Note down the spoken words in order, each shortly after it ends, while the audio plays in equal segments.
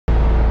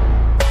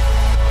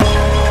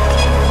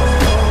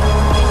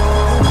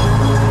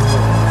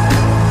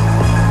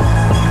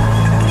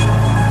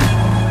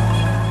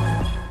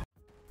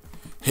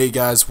Hey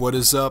guys, what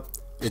is up?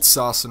 It's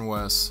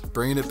Saucnwes,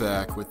 bringing it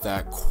back with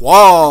that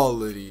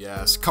quality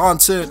ass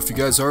content. If you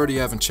guys already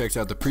haven't checked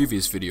out the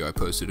previous video I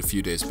posted a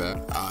few days back,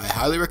 I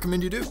highly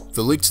recommend you do.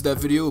 The link to that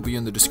video will be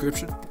in the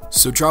description.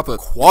 So drop a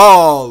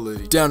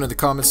quality down in the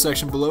comment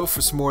section below for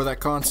some more of that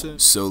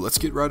content. So let's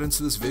get right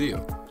into this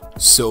video.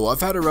 So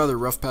I've had a rather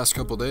rough past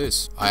couple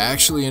days. I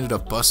actually ended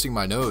up busting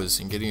my nose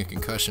and getting a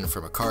concussion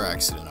from a car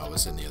accident I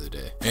was in the other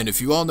day. And if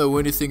you all know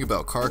anything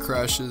about car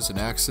crashes and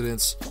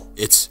accidents,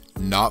 it's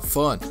not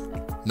fun.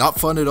 Not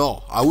fun at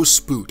all. I was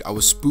spooked. I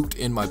was spooked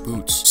in my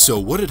boots. So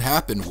what had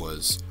happened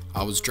was,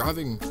 I was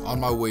driving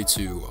on my way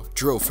to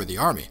drill for the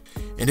army,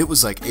 and it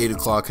was like 8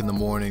 o'clock in the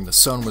morning. The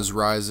sun was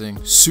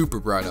rising, super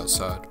bright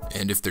outside.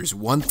 And if there's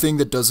one thing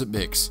that doesn't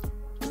mix,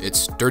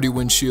 it's dirty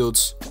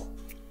windshields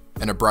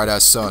and a bright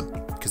ass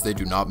sun, because they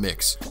do not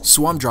mix.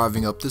 So I'm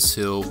driving up this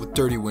hill with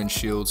dirty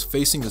windshields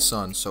facing the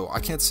sun, so I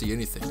can't see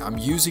anything. I'm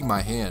using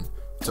my hand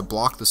to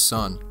block the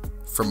sun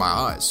from my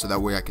eyes so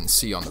that way I can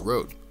see on the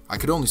road. I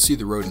could only see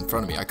the road in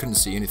front of me, I couldn't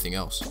see anything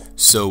else.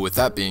 So with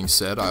that being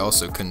said, I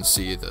also couldn't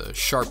see the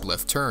sharp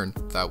left turn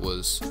that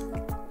was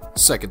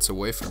seconds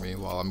away from me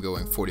while I'm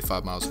going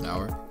 45 miles an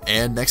hour.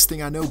 And next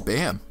thing I know,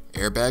 bam,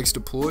 airbags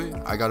deploy,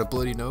 I got a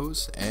bloody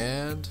nose,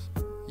 and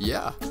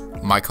yeah,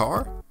 my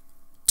car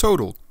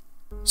totaled.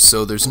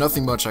 So there's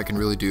nothing much I can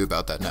really do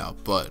about that now,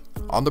 but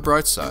on the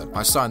bright side,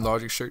 my signed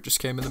Logic shirt just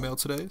came in the mail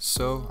today,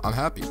 so I'm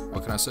happy.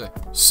 What can I say?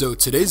 So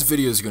today's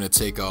video is going to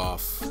take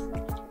off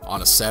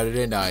on a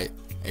Saturday night,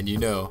 and you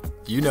know,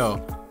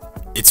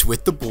 it's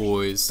with the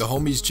boys. The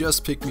homies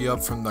just picked me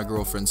up from my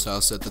girlfriend's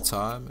house at the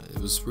time.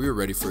 We were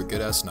ready for a good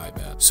ass night,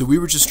 man. So we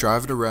were just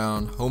driving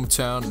around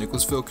hometown,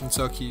 Nicholasville,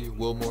 Kentucky,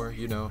 Wilmore,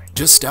 you know,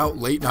 just out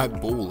late night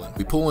bowling.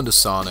 We pull into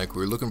Sonic,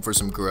 we were looking for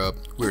some grub.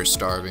 We were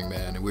starving,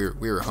 man, and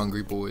we were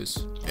hungry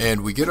boys.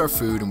 And we get our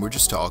food and we're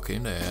just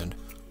talking, and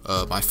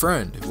my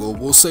friend,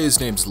 we'll say his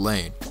name's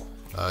Lane.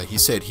 He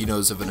said he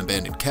knows of an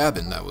abandoned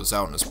cabin that was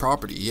out on his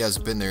property. He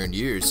hasn't been there in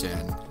years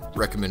and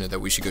recommended that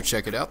we should go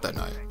check it out that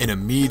night. And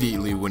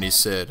immediately when he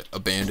said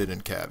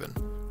abandoned cabin,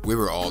 we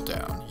were all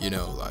down, you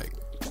know, like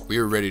we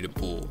were ready to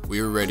pull.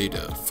 We were ready to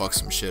fuck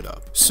some shit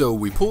up. So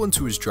we pull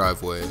into his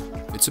driveway.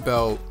 It's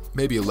about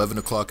maybe 11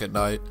 o'clock at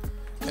night,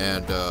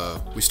 and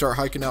we start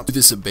hiking out to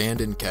this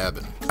abandoned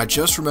cabin. I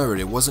just remembered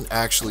it wasn't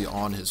actually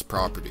on his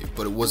property,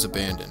 but it was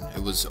abandoned.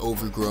 It was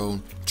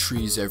overgrown,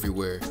 trees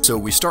everywhere. So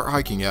we start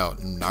hiking out,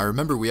 and I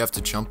remember we have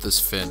to jump this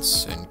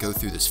fence and go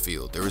through this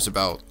field. There was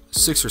about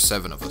 6 or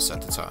 7 of us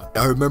at the time.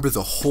 I remember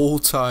the whole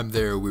time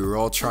there, we were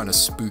all trying to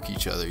spook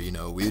each other, you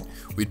know.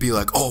 We'd be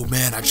like, oh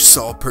man, I just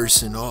saw a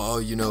person, oh,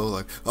 you know,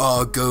 like,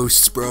 oh,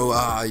 ghosts,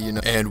 bro, you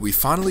know. And we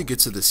finally get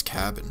to this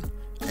cabin,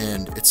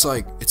 and it's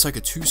like a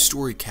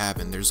 2-story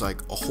cabin. There's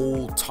like a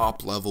whole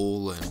top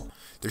level, and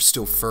there's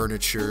still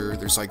furniture,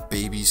 there's like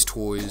babies'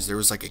 toys, there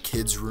was like a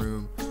kid's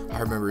room. I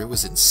remember it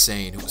was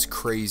insane, it was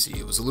crazy,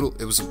 it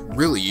was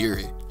really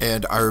eerie.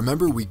 And I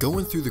remember we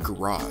going through the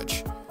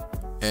garage,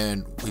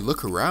 and we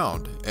look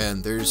around,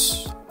 and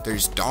there's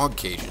dog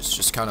cages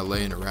just kind of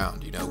laying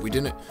around, you know. We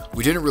didn't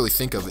really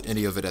think of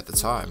any of it at the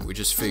time. We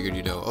just figured,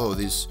 you know, oh,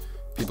 these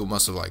people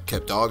must have like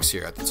kept dogs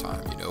here at the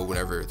time, you know,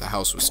 whenever the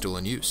house was still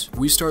in use.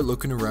 We start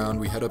looking around,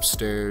 we head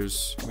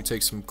upstairs, we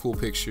take some cool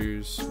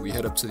pictures, we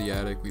head up to the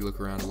attic, we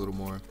look around a little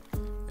more.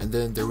 And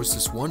then there was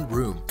this one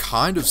room,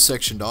 kind of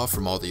sectioned off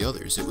from all the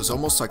others. It was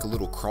almost like a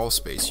little crawl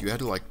space. You had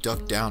to like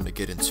duck down to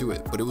get into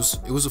it, but it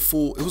was a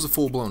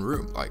full-blown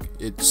room. Like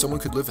someone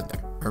could live in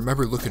there. I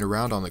remember looking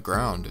around on the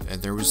ground,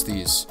 and there was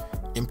these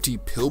empty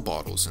pill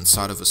bottles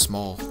inside of a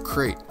small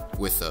crate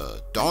with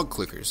dog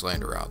clickers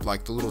laying around,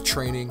 like the little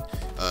training,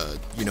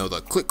 you know,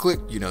 the click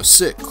click, you know,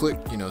 sit, click,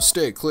 you know,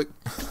 stay, click.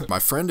 My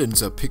friend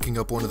ends up picking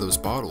up one of those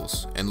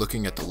bottles and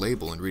looking at the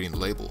label and reading the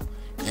label,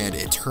 and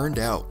it turned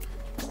out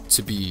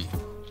to be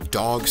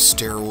dog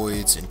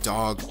steroids and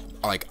dog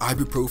like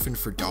ibuprofen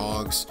for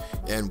dogs.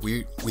 And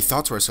we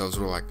thought to ourselves,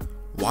 we're like,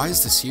 why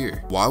is this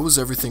here? Why was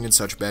everything in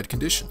such bad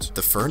conditions?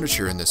 The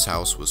furniture in this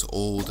house was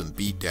old and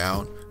beat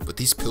down, but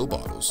these pill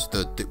bottles,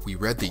 we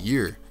read the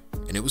year,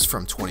 and it was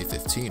from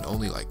 2015,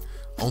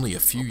 only a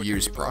few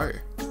years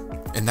prior.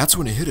 And that's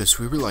when it hit us.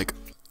 We were like,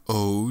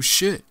 oh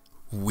shit,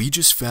 we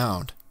just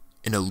found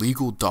an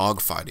illegal dog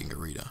fighting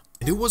arena.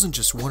 And it wasn't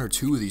just 1 or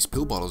 2 of these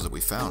pill bottles that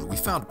we found. We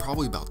found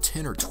probably about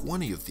 10 or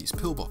 20 of these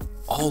pill bottles,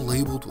 all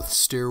labeled with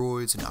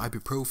steroids and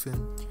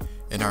ibuprofen.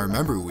 And I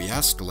remember we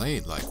asked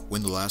Lane, like,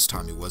 when the last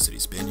time it was that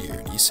he's been here,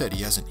 and he said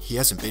he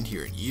hasn't been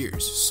here in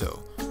years.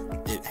 So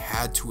it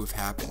had to have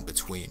happened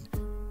between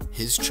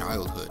his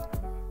childhood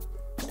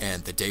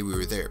and the day we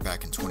were there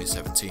back in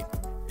 2017.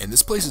 And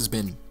this place has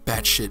been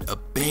batshit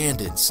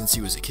abandoned since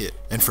he was a kid.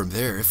 And from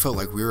there, it felt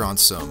like we were on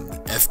some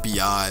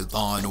FBI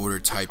Law and Order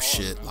type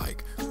shit.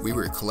 Like, we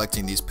were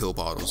collecting these pill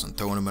bottles and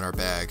throwing them in our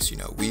bags. You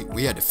know,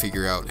 we had to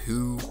figure out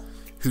who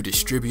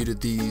distributed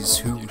these,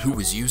 who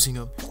was using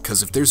them.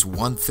 Because if there's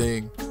one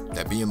thing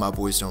that me and my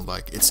boys don't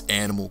like, it's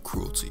animal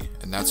cruelty,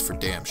 and that's for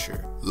damn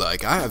sure.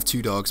 Like, I have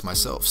 2 dogs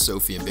myself,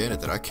 Sophie and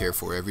Bandit, that I care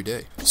for every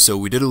day. So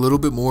we did a little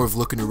bit more of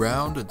looking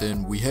around, and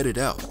then we headed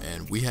out,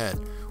 and we had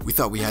We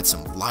thought we had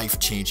some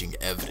life-changing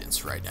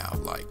evidence right now.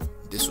 Like,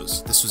 this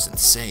was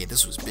insane.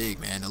 This was big,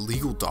 man.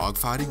 Illegal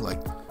dogfighting?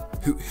 Like,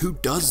 who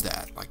does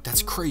that? Like,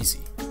 that's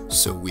crazy.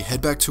 So we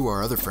head back to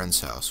our other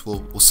friend's house.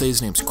 We'll say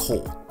his name's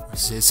Cole.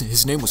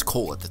 His name was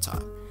Cole at the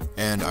time.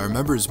 And I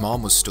remember his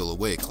mom was still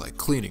awake, like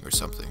cleaning or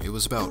something. It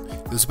was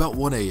about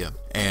 1 a.m.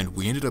 and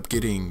we ended up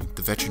getting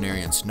the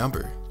veterinarian's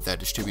number that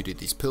distributed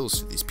these pills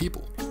to these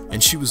people.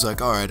 And she was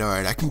like, all right,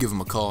 I can give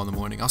him a call in the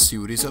morning. I'll see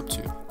what he's up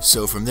to.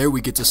 So from there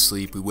we get to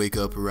sleep. We wake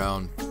up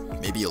around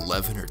maybe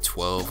 11 or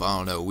 12. I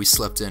don't know. We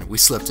slept in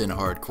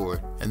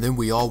hardcore. And then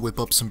we all whip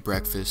up some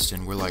breakfast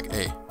and we're like,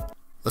 hey,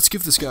 let's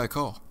give this guy a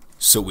call.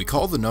 So we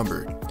call the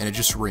number and it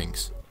just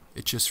rings.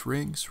 It just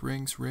rings.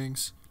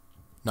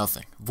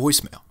 Nothing.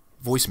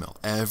 Voicemail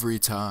every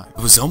time.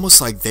 It was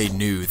almost like they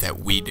knew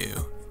that we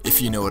knew,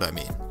 if you know what I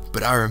mean.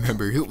 But I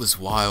remember it was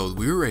wild.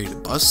 We were ready to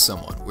bust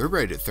someone. We were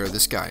ready to throw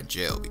this guy in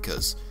jail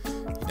because,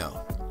 you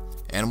know,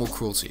 animal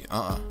cruelty.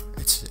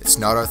 It's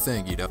not our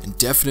thing, you know, and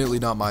definitely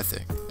not my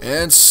thing.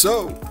 And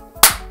so,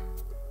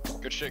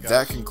 good shit, guys.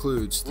 That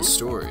concludes the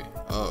story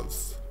of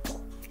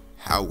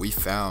how we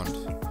found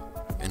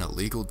an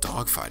illegal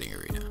dogfighting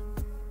arena.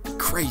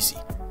 Crazy,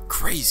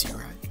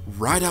 right?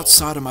 Right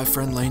outside of my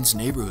friend Lane's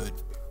neighborhood.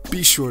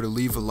 Be sure to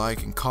leave a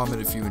like and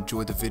comment if you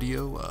enjoyed the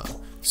video.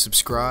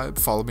 Subscribe,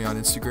 follow me on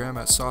Instagram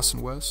at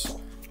Saucnwes.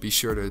 Be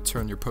sure to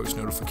turn your post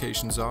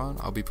notifications on.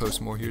 I'll be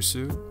posting more here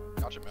soon.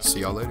 Gotcha, man.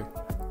 See y'all later.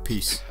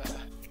 Peace.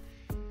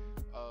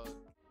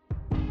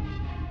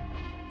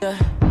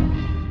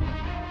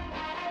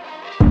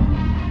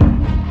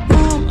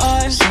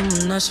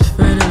 Someone that's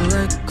afraid to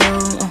let go.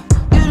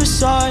 You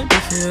decide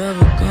if you're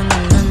ever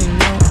gonna let me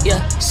know.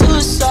 Yeah,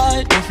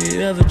 suicide if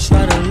you ever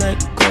try to let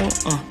go.